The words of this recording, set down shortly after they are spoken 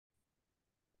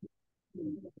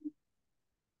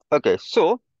Okay,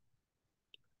 so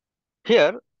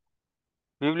here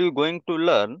we will be going to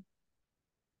learn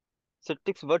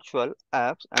Citrix virtual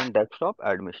apps and desktop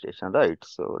administration, right?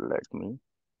 So let me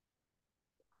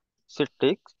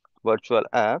Citrix virtual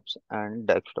apps and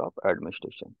desktop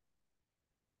administration.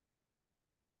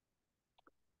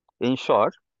 In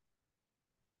short,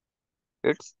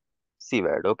 it's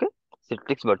CVAD, okay?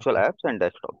 Citrix virtual apps and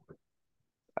desktop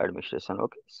administration,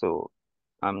 okay? So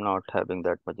I'm not having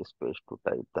that much space to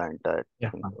type the entire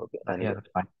Yeah, thing, okay? yeah, Anyway, that's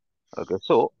fine. okay.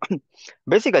 So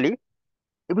basically,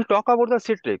 if we talk about the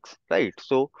Citrix, right?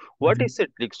 So what Mhm. is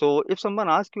Citrix? So if someone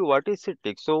asks you what is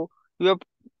Citrix, so you have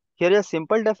here a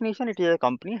simple definition. It is a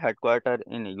company headquartered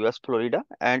in US, Florida,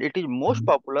 and it is most Mhm.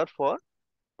 popular for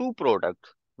two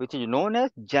products, which is known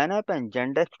as GenApp and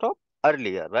GenDesktop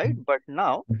earlier, right? Mhm. But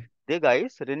now they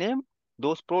guys rename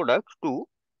those products to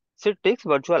Citrix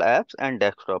Virtual Apps and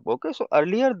Desktop. Okay, so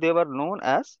earlier they were known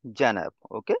as GenApp.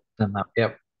 Okay,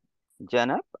 Yep.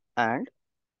 GenApp and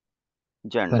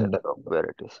Gen Then Desktop, where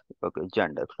it is. Okay,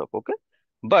 Gen Desktop. Okay,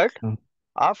 but mm,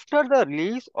 after the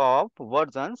release of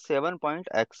version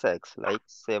 7.xx, like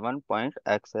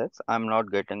 7.xx, I'm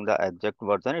not getting the exact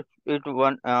version. It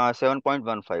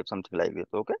 7.15, something like this.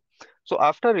 Okay. So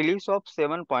after release of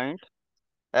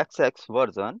 7.xx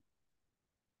version,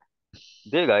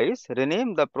 they guys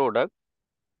rename the product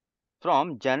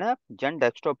from GenApp, Gen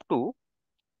Desktop to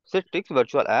Citrix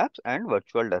Virtual Apps and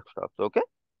Virtual Desktops. Okay.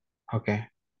 okay.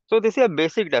 So this is a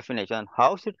basic definition.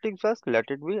 How Citrix works, let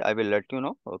it be. I will let you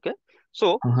know. Okay.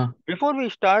 So Uh-huh. before we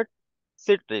start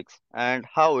Citrix and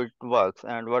how it works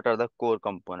and what are the core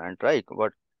component, right?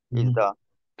 What is Mhm. the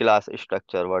class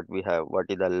structure, what we have, what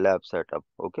is the lab setup,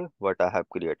 okay, what I have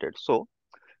created. So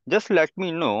just let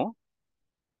me know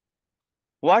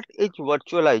what is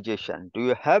virtualization. Do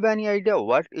you have any idea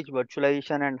what is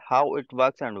virtualization and how it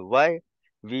works and why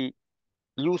we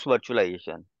use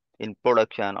virtualization in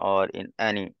production or in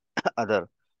any other,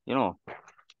 you know,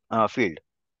 field?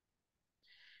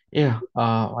 Yeah,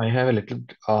 I have a little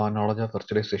knowledge of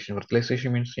virtualization.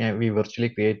 Virtualization means, yeah, we virtually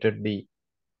created the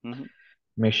Mhm.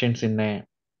 machines in a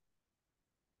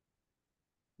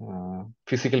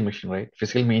physical machine, right?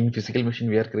 Physical machine,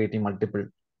 we are creating multiple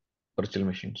virtual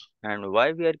machines. And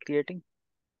why we are creating?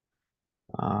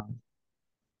 Uh,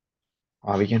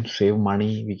 we can save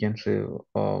money. We can save,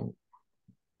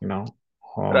 you know,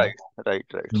 uh, Right,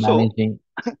 right. So managing.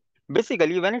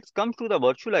 basically, when it comes to the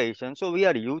virtualization, so we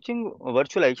are using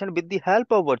virtualization. With the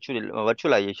help of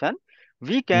virtualization,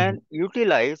 we can Mhm.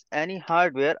 utilize any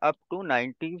hardware up to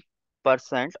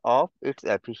 90% of its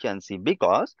efficiency,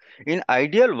 because in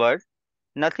ideal world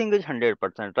nothing is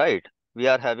 100%, right? We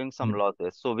are having some Yeah.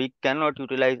 losses, so we cannot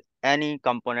utilize any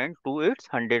component to its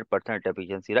 100%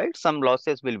 efficiency, right? Some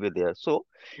losses will be there, so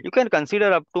you can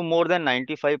consider up to more than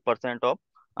 95% of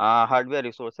hardware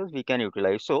resources we can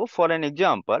utilize. So for an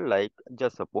example, like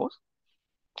just suppose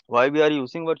why we are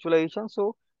using virtualization.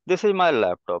 So this is my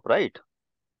laptop, right?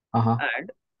 Uh-huh.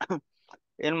 And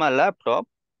in my laptop,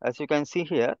 as you can see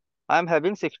here, I'm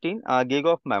having 16 gig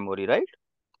of memory, right?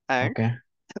 And Okay.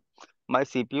 my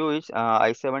CPU is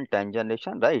i7 10th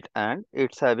generation, right? And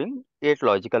it's having 8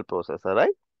 logical processor,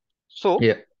 right? So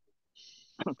Yeah.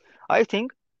 I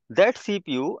think that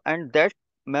CPU and that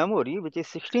memory, which is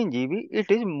 16 GB,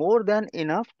 it is more than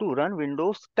enough to run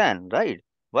Windows 10, right?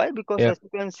 Why? Because Yeah. as you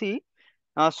can see,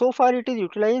 so far it is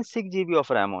utilizing 6 GB of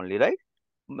RAM only, right?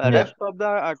 Yeah. Rest of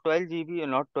the 12 GB,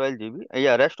 not 12 GB,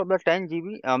 yeah, rest of the 10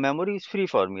 GB memory is free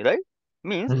for me, right?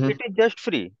 Means it Mm-hmm. is just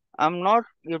free. I'm not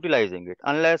utilizing it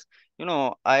unless,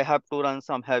 I have to run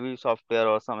some heavy software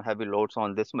or some heavy loads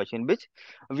on this machine, which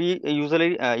we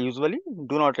usually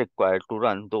do not require to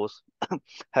run those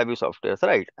heavy softwares,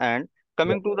 right? And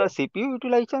Yeah. coming to the CPU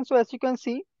utilization, so as you can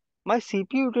see, my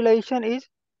CPU utilization is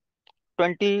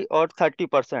 20 or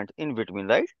 30% in between,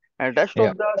 right? And rest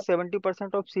Yeah. of the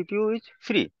 70% of CPU is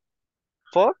free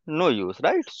for no use,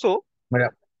 right? So Yeah.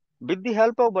 with the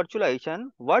help of virtualization,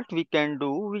 what we can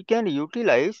do, we can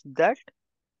utilize that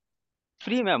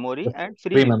free memory and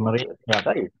free Free memory. resources, Yeah.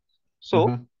 right? So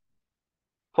Mm-hmm.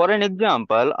 for an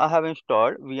example, I have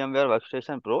installed VMware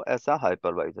Workstation Pro as a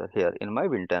hypervisor here in my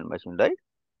Win10 machine, right?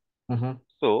 Mm-hmm.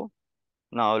 So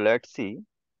now let's see.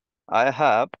 I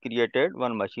have created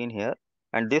one machine here,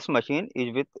 and this machine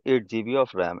is with 8 GB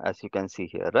of RAM, as you can see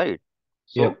here, right?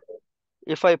 So Yep.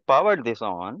 if I power this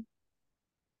on,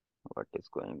 what is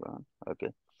going on? Okay.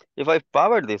 If I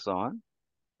power this on,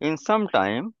 in some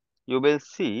time, you will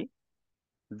see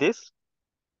this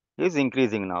is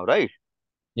increasing now, right?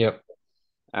 Yep.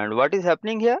 And what is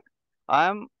happening here? I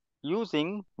am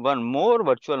using one more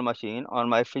virtual machine on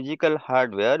my physical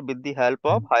hardware with the help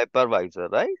of Mhm. hypervisor,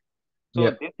 right? So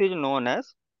Yeah. this is known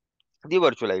as the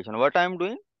virtualization. What I am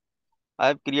doing, I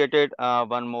have created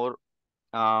one more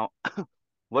uh,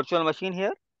 virtual machine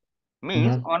here.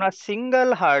 Means Mm-hmm. on a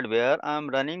single hardware, I am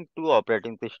running two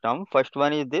operating system. First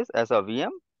one is this as a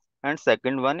VM, and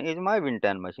second one is my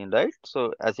Win10 machine, right?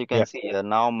 So as you Yeah. can see here,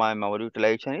 now my memory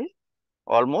utilization is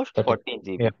almost 30. 14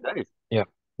 Yeah. GB, right? Yeah.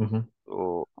 Mm-hmm.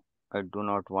 So I do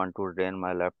not want to drain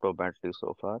my laptop battery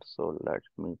so far. So let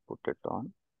me put it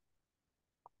on.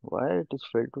 Why it is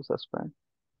failed to suspend?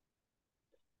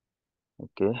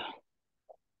 Okay,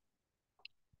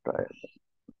 try it.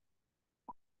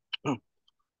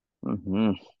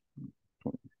 Mm-hmm.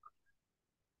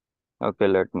 Okay,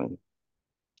 let me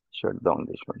shut down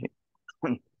this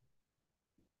machine.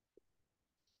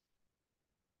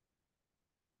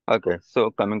 Okay, so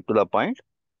coming to the point.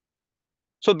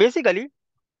 So basically,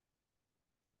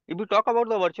 if we talk about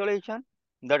the virtualization,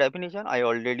 the definition I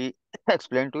already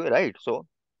explained to you, right? So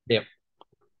Yeah.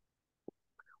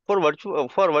 for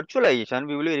virtualization,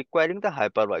 we will be requiring the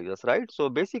hypervisors, right? So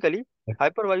basically, Yeah.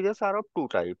 hypervisors are of two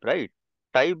type, right?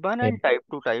 Type 1 Yeah. and type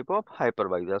 2 type of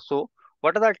hypervisors. So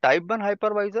what are the type 1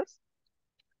 hypervisors?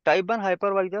 Type 1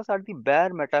 hypervisors are the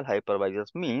bare metal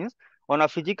hypervisors. Means on a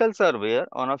physical server,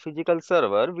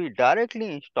 we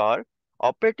directly install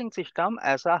operating system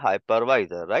as a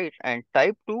hypervisor, right? And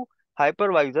type 2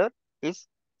 hypervisor is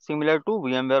similar to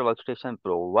VMware Workstation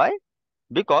Pro. Why?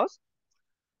 Because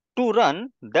to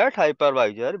run that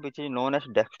hypervisor, which is known as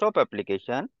desktop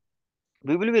application,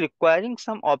 we will be requiring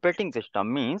some operating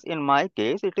system. Means in my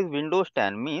case, it is Windows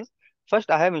 10. Means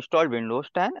first I have installed Windows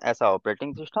 10 as a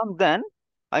operating system. Then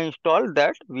I installed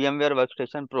that VMware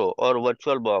Workstation Pro or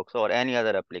VirtualBox or any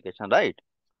other application, right?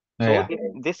 So Yeah.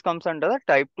 this comes under the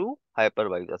type 2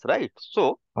 hypervisors, right?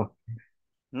 So Okay.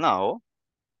 now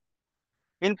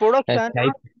in production,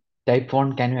 Type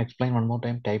 1, can you explain one more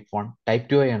time? Type 1. Type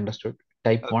 2, I understood.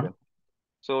 Type okay. 1.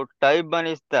 So type 1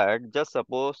 is that just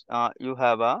suppose you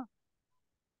have a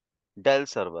Dell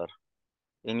server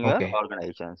in your Okay.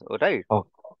 organization, right? Oh.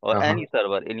 Or Uh-huh. any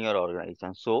server in your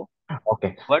organization. So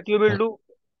Okay. what you will Uh, do,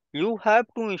 you have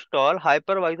to install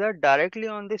hypervisor directly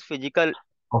on this physical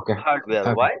Okay. hardware.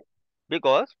 Okay. Why?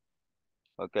 Because,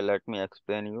 okay, let me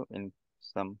explain you in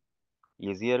some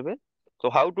easier way. So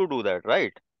how to do that,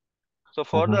 right? So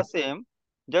for Mm-hmm. the same,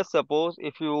 just suppose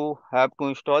if you have to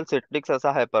install Citrix as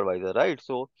a hypervisor, right?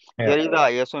 So Yeah. here is the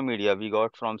ISO media we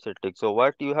got from Citrix. So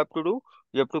what you have to do,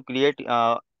 you have to create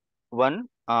one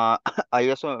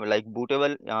ISO like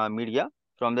bootable media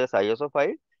from this ISO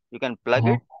file. You can plug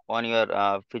Uh-huh. it on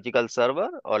your physical server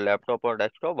or laptop or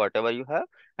desktop, whatever you have,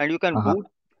 and you can Uh-huh. boot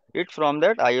it from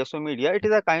that ISO media. It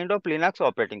is a kind of Linux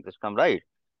operating system, right?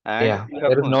 And Yeah. you have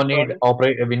There is to no install need it.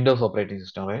 operate a Windows operating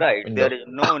system, right? Right, there Windows. is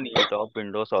no need of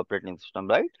Windows operating system,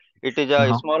 right? It is a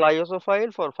Uh-huh. small ISO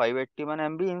file for 581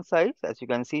 MB in size, as you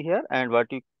can see here. And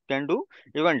what you can do,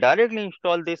 you can directly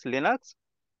install this Linux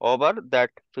over that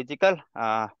physical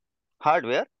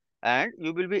hardware, and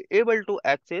you will be able to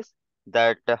access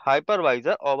that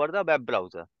hypervisor over the web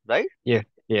browser, right? Yes.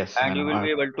 Yes. I And you know. will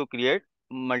be able to create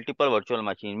multiple virtual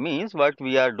machine. Means what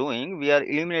we are doing, we are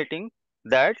eliminating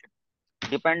that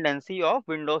dependency of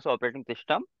Windows operating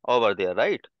system over there,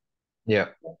 right? Yeah.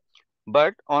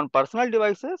 But on personal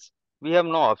devices, we have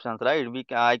no options, right?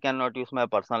 I cannot use my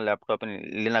personal laptop in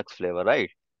Linux flavor, right?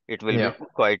 It will be Yeah.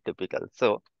 quite typical.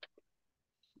 So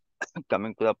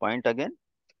coming to the point again.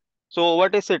 So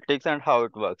what is Citrix and how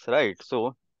it works, right?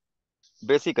 So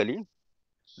basically,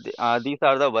 these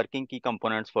are the working key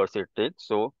components for Citrix.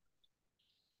 So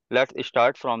let's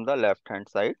start from the left hand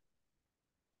side.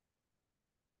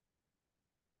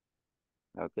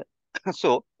 Okay.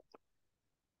 So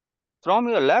from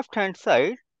your left hand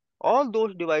side, all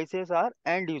those devices are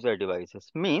end user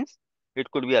devices. Means it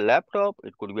could be a laptop,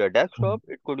 it could be a Mhm. desktop,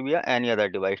 it could be any other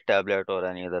device, tablet or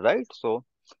any other, right? So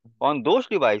on those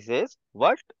devices,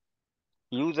 what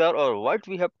user or what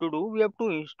we have to do, we have to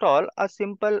install a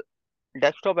simple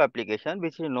desktop application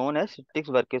which is known as Citrix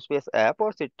Workspace app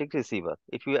or Citrix Receiver,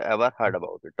 if you ever heard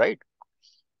about it, right?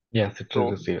 Yes, it is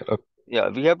So receiver. Okay. yeah,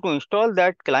 we have to install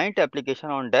that client application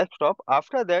on desktop.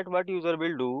 After that, what user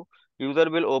will do, user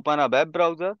will open a web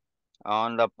browser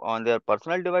on their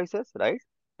personal devices, right?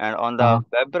 And on the Uh-huh.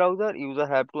 web browser, user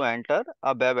have to enter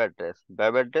a web address.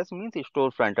 Web address means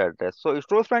storefront address. So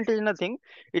storefront is nothing.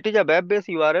 It is a web-based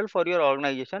URL for your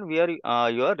organization where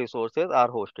your resources are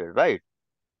hosted, right?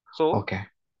 So Okay.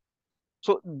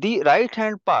 the right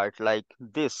hand part, like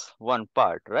this one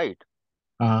part, right?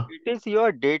 Uh-huh. It is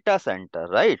your data center,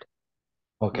 right?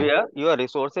 Okay. Where your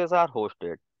resources are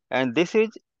hosted. And this is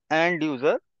end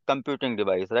user computing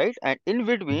device, right? And in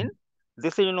between, Mhm.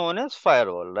 this is known as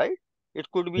firewall, right?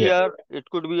 Yeah. It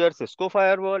could be your Cisco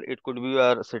firewall, it could be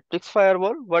your Citrix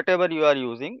firewall, whatever you are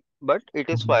using, but it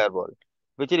is Mhm. firewall,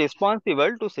 which is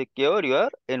responsible to secure your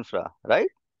infra, right?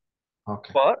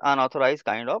 Okay. For unauthorized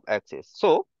kind of access.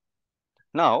 So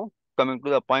now, coming to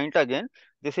the point again,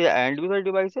 this is end user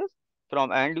devices.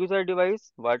 From end user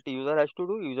device, what user has to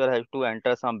do? User has to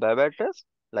enter some web address,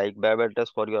 like web address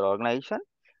for your organization,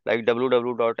 like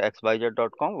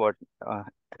www.xyz.com. What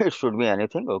it should be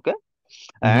anything, okay?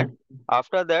 And Mhm.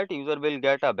 after that, user will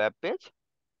get a web page,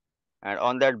 and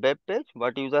on that web page,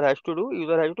 what user has to do?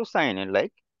 User has to sign in,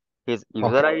 like his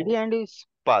user Okay. ID and his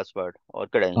password or Uh-huh.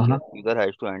 credentials. User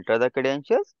has to enter the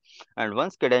credentials, and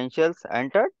once credentials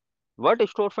entered, what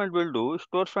storefront will do?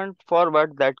 Storefront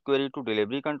forward that query to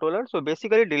delivery controller. So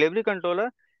basically, delivery controller,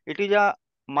 it is a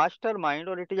mastermind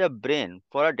or it is a brain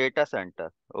for a data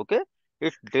center. Okay,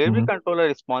 it's delivery Mhm. controller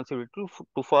responsibility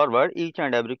to forward each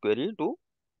and every query to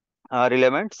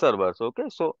relevant servers. Okay,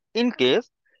 so in case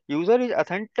user is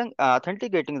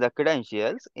authenticating the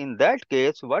credentials, in that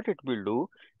case, what it will do,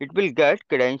 it will get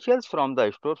credentials from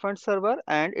the storefront server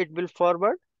and it will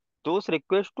forward those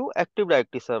requests to Active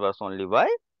Directory servers only. Why?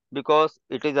 Because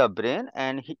it is a brain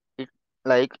and it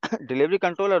like delivery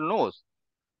controller knows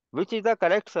which is the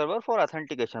correct server for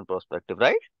authentication perspective,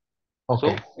 right? So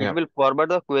Okay. it Yeah. will forward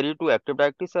the query to Active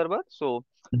Directory server. So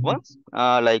Mhm. once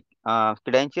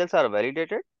credentials are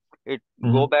validated, it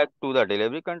go Mhm. back to the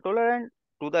delivery controller and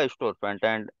to the storefront.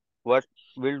 And what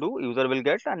will do? User will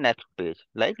get a next page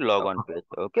like logon page.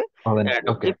 Okay. Oh, then, And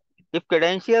okay. if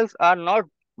credentials are not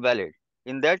valid,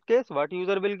 in that case, what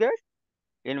user will get?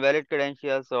 Invalid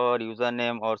credentials or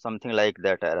username or something like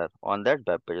that error on that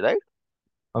web page, right?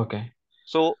 Okay.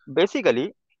 So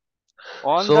basically,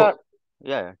 on the So,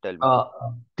 yeah, tell me. uh,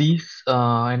 these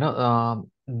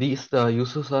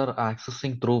users are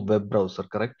accessing through web browser,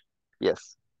 correct?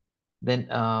 Yes. Then,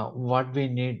 what we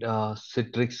need,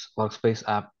 Citrix Workspace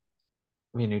app,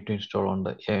 we need to install on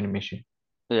the any machine.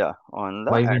 Yeah, on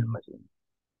the Why end we machine.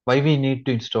 why we need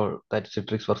to install that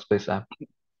Citrix Workspace app?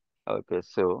 Okay,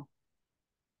 so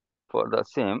for the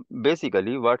same,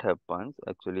 basically what happens,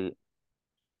 actually,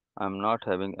 I'm not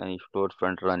having any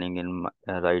storefront running in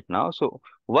right now. So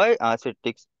why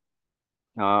Citrix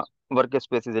uh,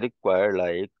 workspace is required?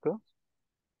 Like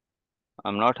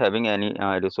I'm not having any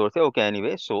resources. Okay,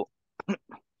 anyway, so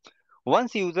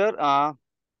once user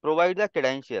provide the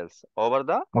credentials over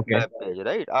the Okay. web page,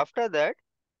 right? After that,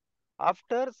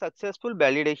 after successful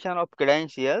validation of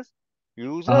credentials,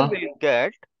 user Uh-huh. will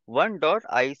get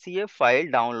one.ica file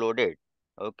downloaded.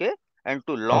 Okay. And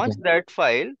to launch Okay. that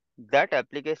file, that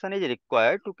application is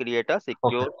required to create a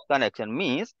Okay. secure connection.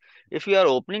 Means if you are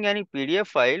opening any PDF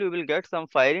file, you will get some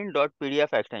file in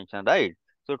 .pdf extension, right?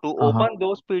 So to Uh-huh. open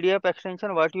those PDF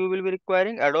extension, what you will be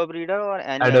requiring? Adobe Reader or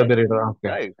any other Adobe tool, Reader. Okay.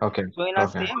 right? Okay. So in a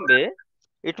Okay. same way,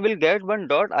 it will get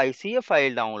one.ica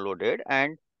file downloaded,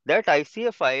 and that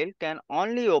ICA file can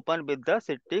only open with the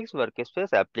Citrix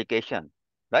Workspace application,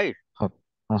 right? Okay.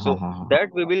 Uh-huh. So Uh-huh.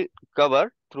 that we will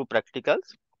cover through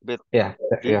practicals with Yeah.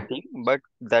 these Yeah. things, but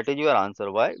that is your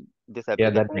answer why this Yeah.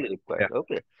 That application makes. is Yeah. required.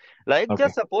 Okay. Like Okay.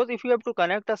 just suppose if you have to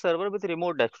connect a server with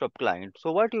remote desktop client,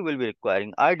 so what you will be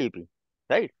requiring? RDP,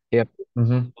 right? Yep.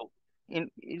 Mm-hmm. So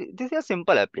this is a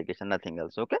simple application, nothing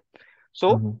else. Okay.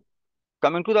 So Mm-hmm.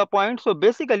 coming to the point, so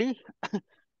basically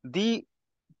the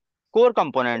core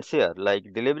components here like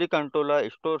delivery controller,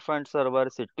 storefront server,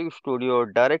 Citrix Studio,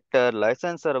 director,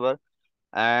 license server,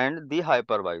 and the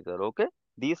hypervisor. Okay,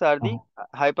 these are the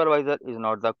Uh-huh. hypervisor is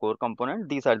not the core component.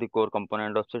 These are the core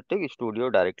component of Citrix Studio,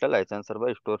 director, license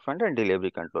server, storefront, and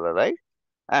delivery controller, right?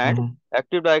 And Mm-hmm.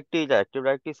 Active Directory is Active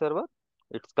Directory server.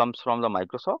 It comes from the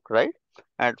Microsoft, right?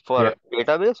 And for Yeah.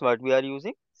 database, what we are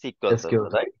using? SQL Server, SQL.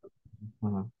 right?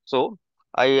 Mm-hmm. So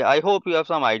I hope you have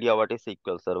some idea what is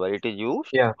SQL Server. It is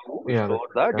used Yeah. to Yeah. store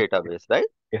the That. database, right?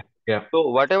 Yeah. Yeah. So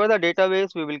whatever the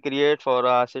database we will create for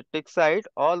a Citrix site,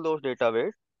 all those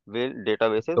databases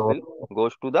So, will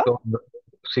goes to the so the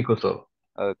SQL Server.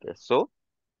 okay. So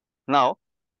now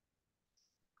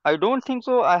I don't think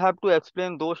so. I have to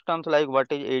explain those terms like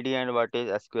what is AD and what is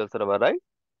SQL Server, right?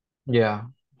 Yeah.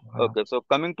 Okay, so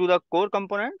coming to the core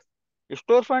components,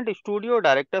 storefront studio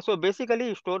director. So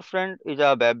basically, storefront is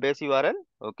a web-based URL.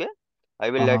 Okay, I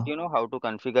will let Uh-huh. you know how to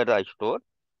configure the store.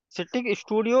 Citrix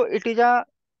Studio, it is a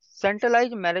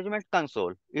centralized management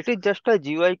console. It is just a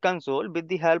GUI console. With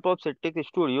the help of Citrix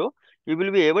Studio, you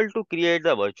will be able to create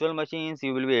the virtual machines.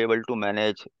 You will be able to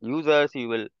manage users. You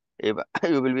will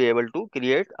be able to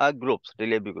create a groups,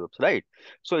 delivery groups, right?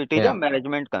 So it is a Yeah.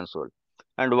 management console.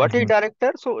 And what is Mm-hmm.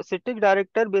 director? So Citrix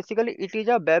director basically it is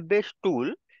a web-based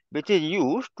tool which is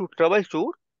used to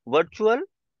troubleshoot virtual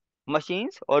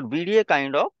machines or VDA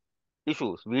kind of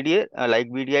issues, VDA like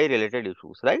VDI related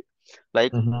issues, right?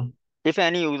 Like Mm-hmm. if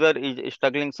any user is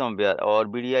struggling somewhere or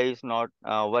VDI is not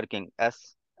working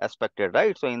as expected,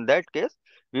 right? So in that case,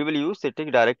 we will use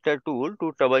Citrix director tool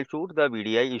to troubleshoot the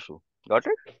VDI issue. Got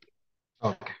it?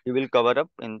 Okay. We will cover up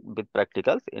in with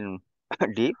practicals in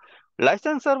deep.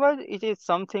 License server, it is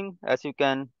something as you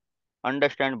can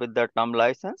understand with the term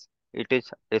license, it is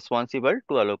responsible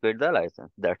to allocate the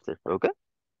license. That's it. Okay.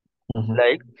 Mm-hmm.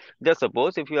 Like just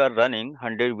suppose if you are running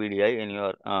 100 VDI in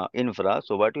your infra,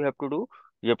 so what you have to do?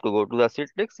 You have to go to the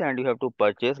Citrix and you have to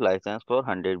purchase license for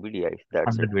 100 VDIs.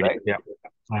 That's it, 100 video. right? Yeah.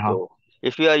 Uh-huh. So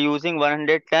if you are using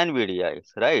 110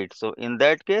 VDIs, right? So in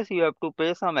that case, you have to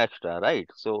pay some extra, right?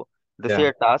 So this is Yeah.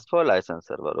 a task for license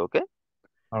server. Okay.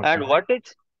 And Okay. what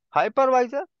is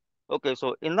hypervisor? Okay,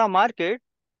 so in the market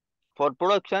for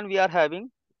production, we are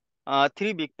having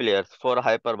three big players for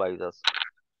hypervisors.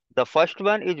 The first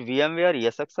one is VMware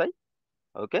ESXi,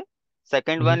 okay.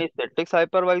 Second one Mm-hmm. is Citrix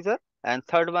Hypervisor, and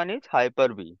third one is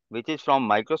Hyper-V, which is from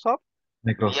Microsoft.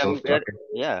 Microsoft. VMware, Okay.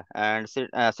 yeah, and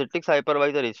Citrix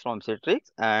Hypervisor is from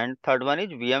Citrix, and third one is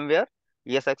VMware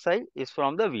ESXi is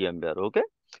from the VMware, okay.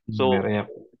 So Yeah.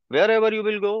 wherever you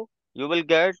will go, you will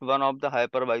get one of the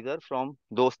hypervisor from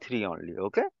those three only,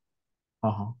 okay.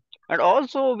 Uh-huh. And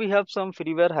also we have some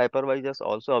freeware hypervisors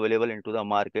also available into the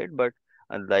market, but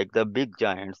like the big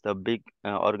giants, the big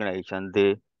organization,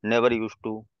 they never used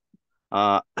to,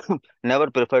 uh,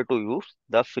 never prefer to use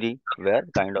the freeware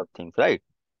kind of things, right?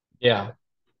 Yeah.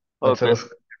 That's a Okay, risk.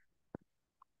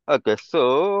 okay.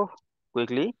 So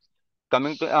quickly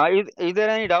coming to, is there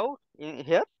any doubt in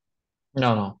here?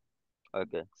 No, no.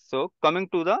 Okay, so coming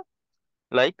to the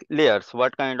like layers,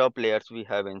 what kind of layers we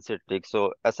have in Citrix?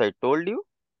 So as I told you,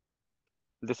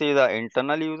 this is the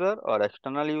internal user or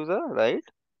external user, right?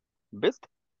 Bist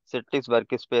Citrix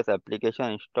workspace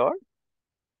application installed.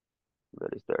 Where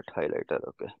is that highlighter?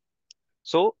 Okay.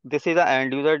 So this is the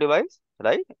end user device,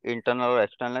 right? Internal or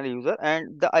external user,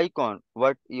 and the icon,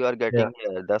 what you are Yeah. getting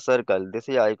here, the circle. This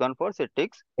is icon for Citrix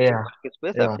Yeah.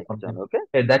 workspace Yeah. application. Something. Okay.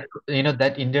 That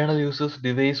that internal users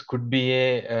device could be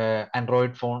a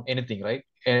Android phone, anything, right?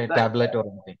 A Right. tablet or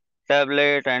anything.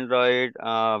 Tablet, Android,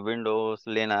 Windows,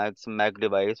 Linux, Mac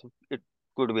device. It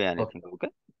could be Okay. anything. Okay.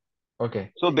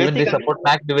 Okay. So Even they basically, support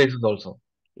Mac devices also.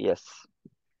 yes.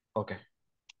 Okay.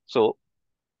 So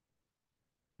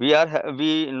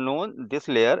we know this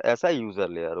layer as a user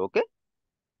layer. Okay.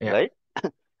 Yeah. Right.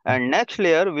 And next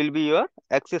layer will be your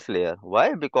access layer.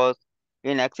 Why? Because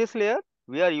in access layer,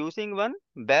 we are using one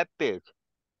web page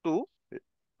to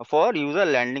for user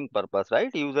landing purpose,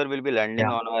 right? User will be landing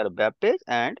Yeah. on our web page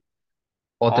and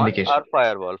on Authentication. our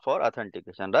firewall for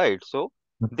authentication, right? So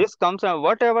this comes and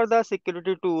whatever the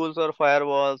security tools or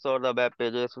firewalls or the web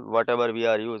pages, whatever we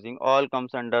are using, all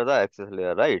comes under the access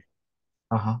layer, right?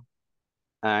 Uh-huh.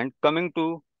 And coming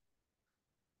to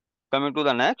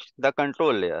the next, the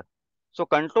control layer. So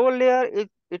control layer is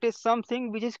it is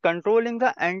something which is controlling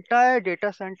the entire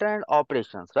data center and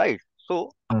operations, right?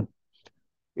 So Mm.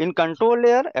 in control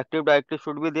layer, Active Directory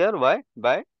should be there. Why?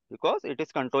 By because it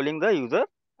is controlling the user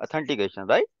authentication,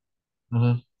 right?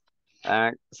 Mm-hmm.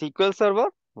 And SQL Server,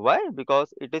 why?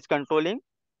 Because it is controlling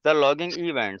the logging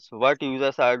events, what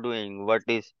users are doing, what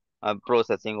is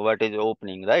processing, what is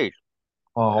opening, right?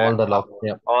 All And the log.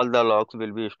 Yeah. all the logs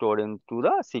will be stored into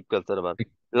the SQL Server.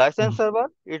 License Mm. server,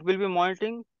 it will be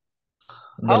monitoring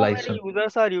The how many license.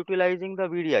 users are utilizing the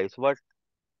VDIs, what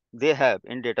they have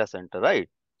in data center, right?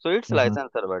 So it's Mm-hmm.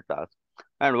 license server task.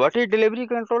 And what is delivery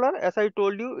controller? As I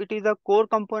told you, it is a core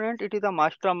component, it is a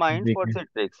mastermind for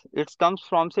Citrix. It comes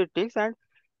from Citrix and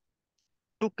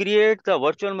to create the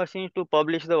virtual machines, to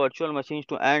publish the virtual machines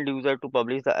to end user, to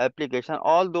publish the application,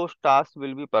 all those tasks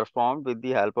will be performed with the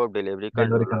help of delivery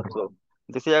Delivery controller. control. So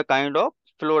this is a kind of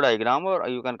flow diagram, or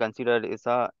you can consider it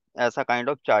as a kind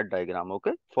of chart diagram,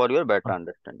 okay, for your better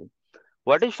understanding.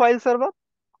 What is file server?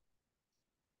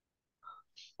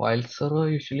 File server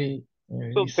usually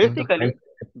So is in the file.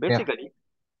 Yeah. basically,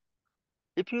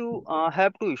 if you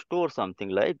have to store something,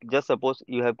 like just suppose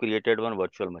you have created one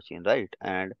virtual machine, right?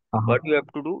 And Uh-huh. what you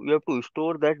have to do, you have to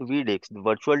store that vdisk, the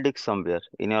virtual disk, somewhere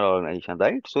in your organization,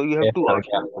 right? So you have Yeah. two Correct.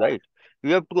 options, right?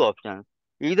 You have two options.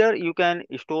 Either you can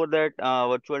store that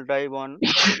virtual drive on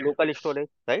local storage,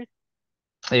 right?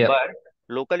 Yeah. But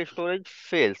local storage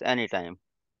fails anytime,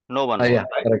 no one knows, Yeah.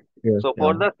 right? Correct. Yes. So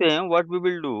for Yeah. the same, what we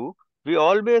will do, we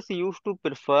always used to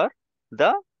prefer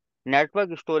the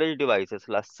network storage devices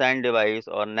like SAN device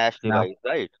or NAS Now. device,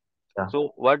 right? Yeah.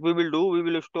 So what we will do, we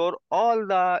will store all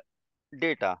the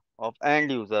data of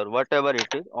end user, whatever it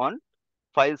is, on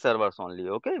file servers only.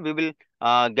 Okay, we will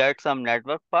get some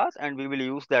network path and we will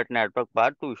use that network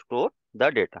path to store the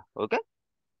data. Okay,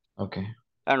 Okay.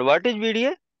 and what is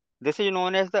VDA? This is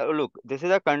known as the, look, this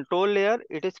is a control layer.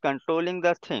 It is controlling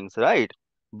the things, right?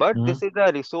 But Mm-hmm. this is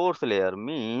a resource layer,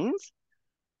 means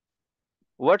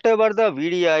whatever the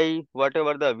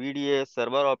VDA,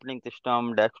 server operating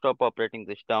system, desktop operating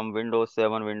system, Windows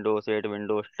 7, Windows 8,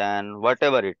 Windows 10,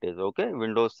 whatever it is, okay,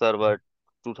 Windows Server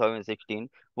 2016,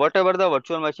 whatever the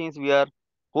virtual machines we are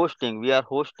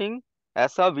hosting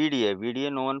as a VDA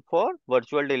known for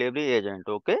virtual delivery agent,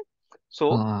 okay.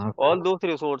 So Okay. all those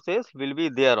resources will be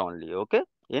there only, okay,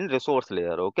 in resource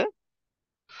layer, okay.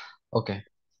 Okay.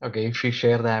 Okay. If we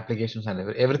share the applications and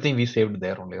everything we saved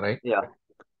there only, right? Yeah.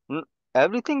 Mm,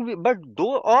 everything but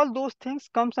though all those things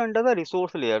comes under the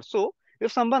resource layer. So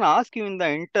if someone asks you in the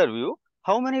interview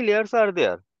how many layers are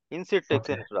there in Citrix Okay.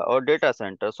 infra or data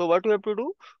center, so what you have to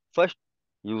do first,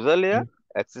 user layer, Mm.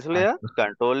 access layer, Access.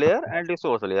 control layer, and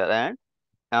resource layer,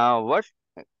 and what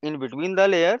in between the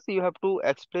layers you have to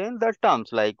explain the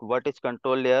terms like what is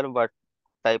control layer, what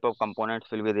type of components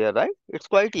will be there, right? It's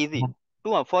quite easy Mhm.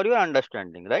 to for your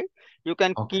understanding, right? You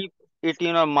can Okay. keep it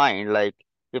in your mind. Like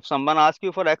if someone asks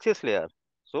you for access layer,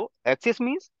 so access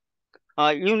means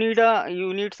you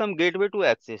need some gateway to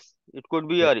access. It could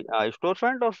be Yeah. a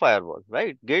storefront or firewall,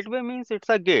 right? Gateway means it's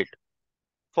a gate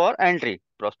for entry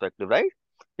perspective, right?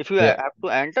 If you Yeah. have to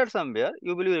enter somewhere,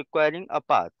 you will be requiring a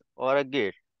path or a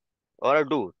gate or a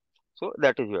door. So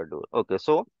that is your door. Okay,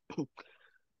 so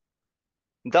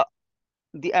the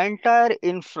the entire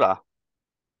infra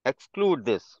exclude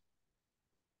this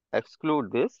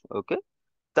okay.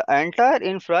 The entire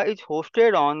infra is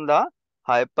hosted on the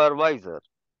hypervisor,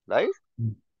 right?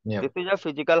 Mm. Yeah. This is a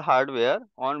physical hardware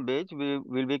on which we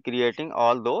will be creating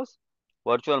all those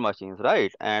virtual machines,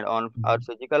 right? And on our Mhm.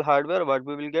 physical hardware, what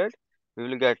we will get? We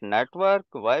will get network,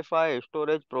 Wi-Fi,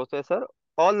 storage, processor.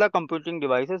 All the computing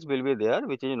devices will be there,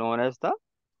 which is known as the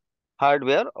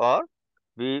hardware. Or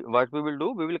what we will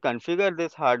do? We will configure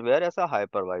this hardware as a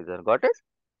hypervisor. Got it?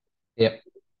 Yeah.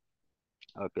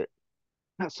 Okay.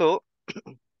 So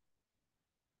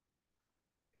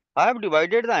I have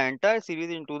divided the entire series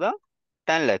into the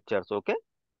 10 lectures. Okay.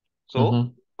 So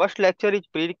Mm-hmm. first lecture is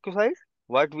prerequisite,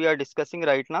 what we are discussing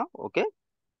right now. Okay.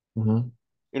 Mm-hmm.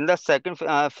 In the second,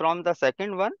 from the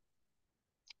second one,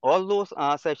 all those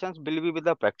sessions will be with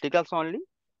the practicals only.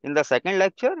 In the second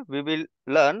lecture, we will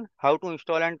learn how to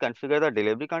install and configure the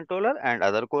delivery controller and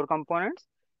other core components.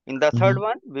 In the third Mm-hmm.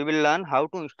 one, we will learn how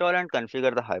to install and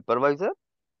configure the hypervisor.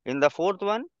 In the fourth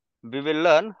one, we will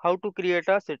learn how to create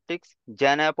a Citrix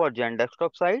Gen app or Gen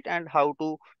desktop site and how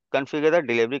to configure the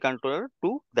delivery controller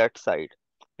to that site.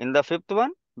 In the fifth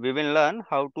one, we will learn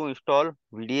how to install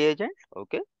VDA agent.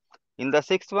 Okay. In the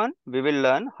sixth one, we will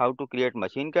learn how to create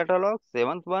machine catalog.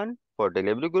 Seventh one for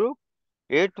delivery group.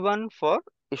 Eighth one for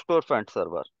storefront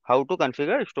server. How to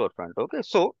configure storefront. Okay.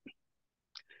 So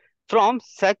from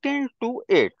second to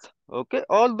eighth, okay,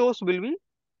 all those will be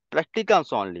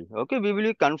practicals only. Okay. We will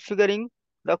be configuring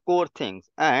the core things.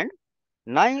 And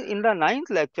in the ninth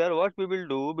lecture, what we will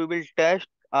do, we will test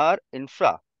our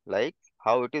infra, like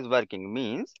how it is working.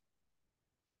 Means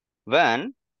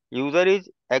when user is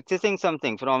accessing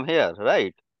something from here,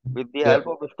 right, with the Yeah. help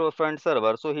of storefront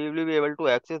server, so he will be able to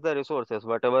access the resources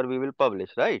whatever we will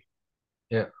publish, right?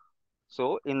 Yeah.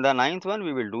 So in the ninth one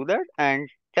we will do that, and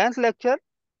 10th lecture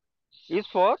is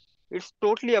for, it's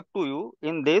totally up to you.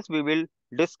 In this we will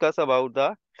discuss about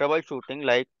the troubleshooting,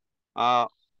 like uh,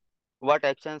 what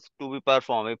actions to be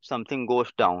performed if something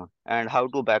goes down and how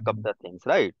to back up Mm-hmm. the things,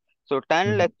 right? So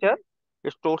 10 Mm-hmm. lecture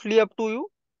is totally up to you.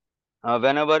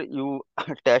 Whenever you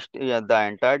test the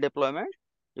entire deployment,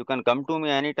 you can come to me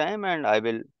anytime and I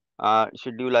will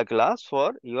schedule a class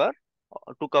for your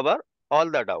to cover all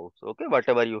the doubts, okay,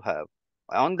 whatever you have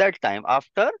on that time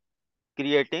after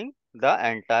creating the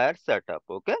entire setup,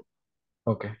 okay.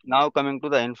 Okay. Now coming to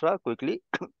the infra quickly.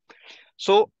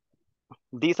 So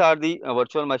these are the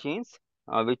virtual machines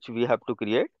which we have to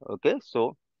create, okay.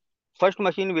 So first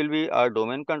machine will be our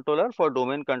domain controller. For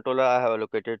domain controller, I have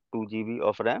allocated 2 GB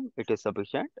of RAM. It is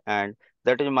sufficient, and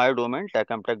that is my domain,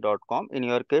 techmtech.com. In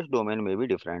your case, domain may be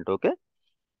different. Okay.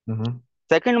 Mm-hmm.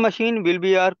 Second machine will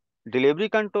be our delivery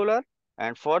controller,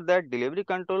 and for that delivery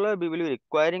controller, we will be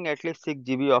requiring at least 6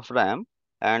 GB of RAM.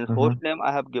 And host Mm-hmm. name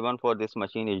I have given for this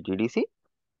machine is DDC.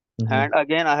 Mm-hmm. And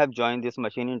again, I have joined this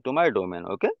machine into my domain.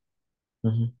 Okay.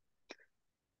 Mm-hmm.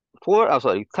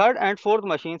 Third and fourth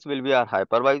machines will be our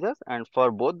hypervisors, and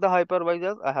for both the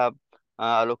hypervisors I have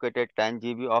allocated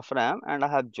 10 GB of RAM and I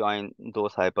have joined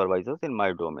those hypervisors in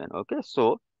my domain. Okay,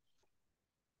 so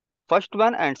first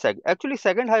one and second. Actually,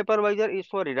 second hypervisor is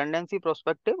for redundancy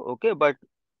perspective, okay, but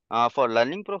for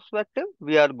learning perspective,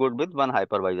 we are good with one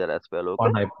hypervisor as well, okay.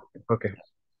 On hyper. Okay.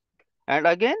 And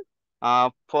again,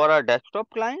 for our desktop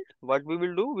client, what we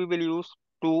will do, we will use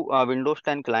two Windows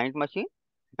 10 client machine.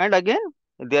 And again,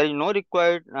 there is no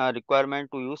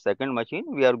requirement to use second machine.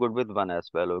 We are good with one as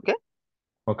well, okay.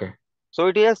 Okay. So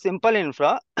it is a simple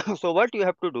infra. So what you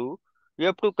have to do, you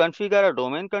have to configure a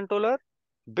domain controller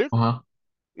with Uh-huh.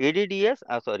 ADDS.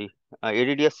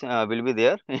 ADDS will be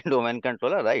there in domain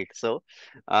controller, right? So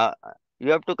uh,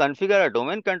 you have to configure a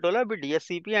domain controller with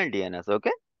DSCP and DNS,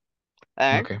 okay.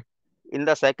 And Okay. in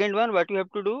the second one, what you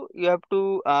have to do, you have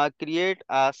to create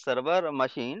a server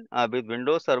machine with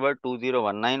Windows Server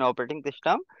 2019 operating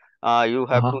system. You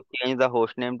have Uh-huh. to change the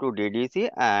host name to DDC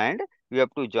and you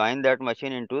have to join that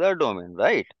machine into the domain,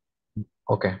 right?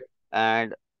 Okay.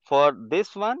 And for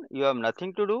this one, you have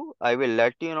nothing to do. I will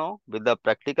let you know with the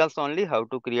practicals only how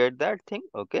to create that thing,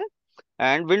 okay?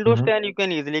 And Windows Mm-hmm. 10 you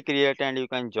can easily create and you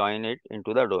can join it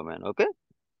into the domain, okay?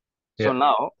 So Yeah.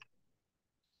 now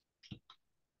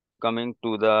coming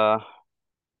to the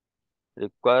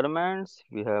requirements,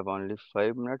 we have only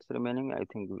 5 minutes remaining. I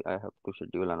think I have to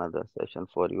schedule another session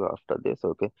for you after this.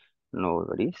 Okay, no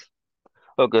worries.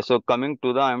 Okay, so coming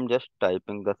to the, I'm just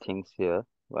typing the things here.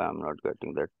 Why I'm not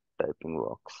getting that typing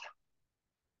box.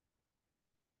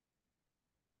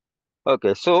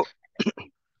 Okay, so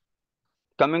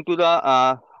coming to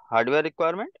the hardware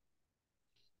requirement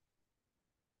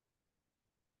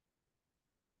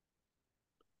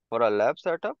for a lab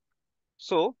setup.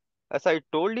 So as I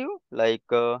told you, like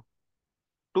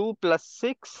 2 plus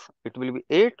 6, it will be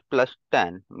 8 plus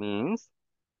 10 means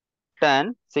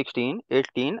 10, 16,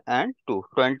 18, and 2,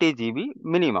 20 GB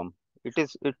minimum. It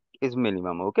is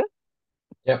minimum, okay?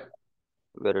 Yeah.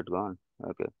 Where it gone?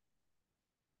 Okay.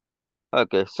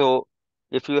 Okay, so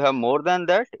if you have more than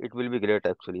that, it will be great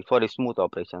actually for smooth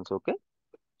operations, okay?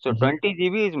 So Mm-hmm. 20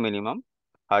 GB is minimum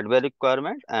hardware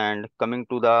requirement. And coming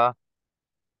to the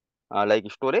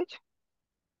like storage.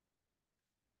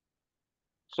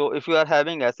 So if you are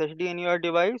having SSD in your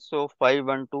device, so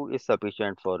 512 is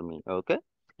sufficient for me, okay?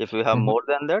 If you have Mm-hmm. more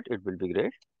than that, it will be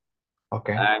great.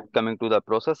 Okay. And coming to the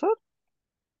processor,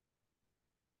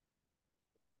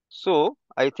 so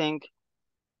I think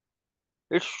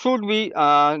it should be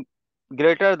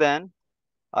greater than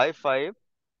i5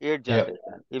 8th Yeah.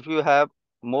 generation. If you have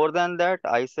more than that,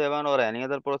 i7 or any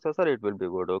other processor, it will be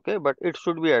good, okay? But it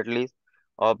should be at least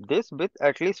of this with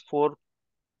at least 4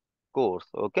 cores,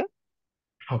 okay?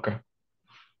 Okay.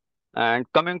 And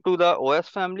coming to the OS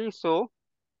family, so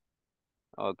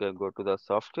okay, go to the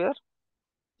software.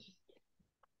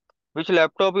 Which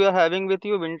laptop you are having with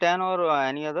you, Win 10 or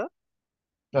any other?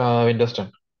 Windows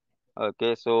 10.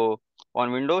 Okay, so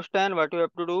on Windows 10, what you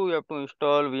have to do, you have to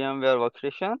install VMware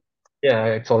Workstation. Yeah,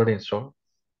 it's already installed.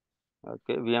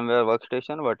 Okay, VMware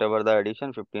Workstation, whatever the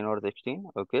edition, 15 or 16.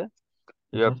 Okay,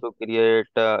 you have Mm-hmm. to create,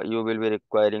 you will be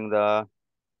requiring the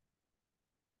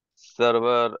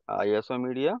server ISO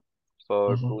media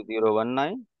for Mm-hmm.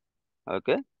 2019.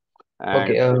 Okay,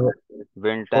 and Okay.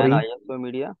 Win For 10 each ISO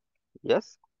media.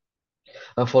 Yes,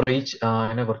 for each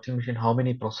in a virtual machine, how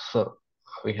many processor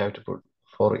we have to put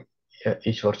for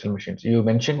each virtual machines? You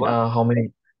mentioned one, how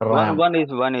many one, RAM.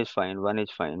 one is fine. One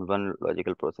is fine. One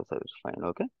logical processor is fine.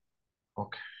 Okay,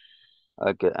 Okay.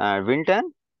 okay, and Win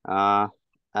 10,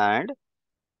 and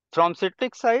from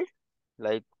Citrix side,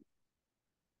 like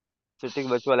Citrix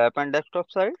Virtual App and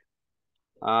Desktop side,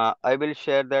 I will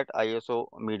share that ISO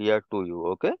media to you.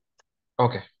 Okay,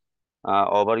 Okay.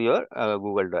 over your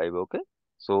Google Drive. Okay,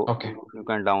 so Okay. you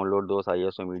can download those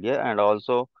ISO media and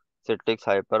also Citrix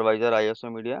Hypervisor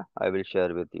ISO media. I will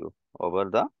share with you over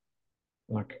the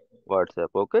Okay. WhatsApp.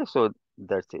 Okay, so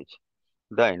that's it.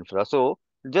 The infra. So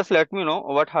just let me know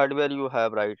what hardware you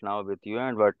have right now with you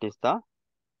and what is the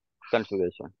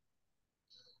configuration.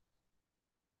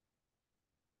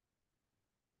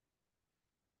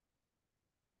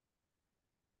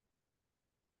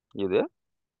 You there?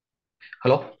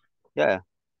 Hello. Yeah, yeah,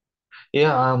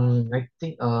 Yeah. I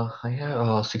think I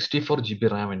have 64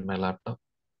 GB RAM in my laptop.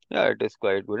 yeah, it is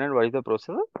quite good. And what is the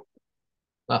processor?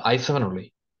 i7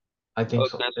 only. I think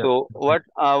so. Okay, Yeah. so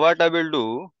what I will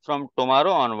do from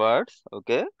tomorrow onwards,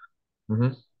 okay,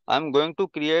 Mm-hmm. I'm going to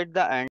create the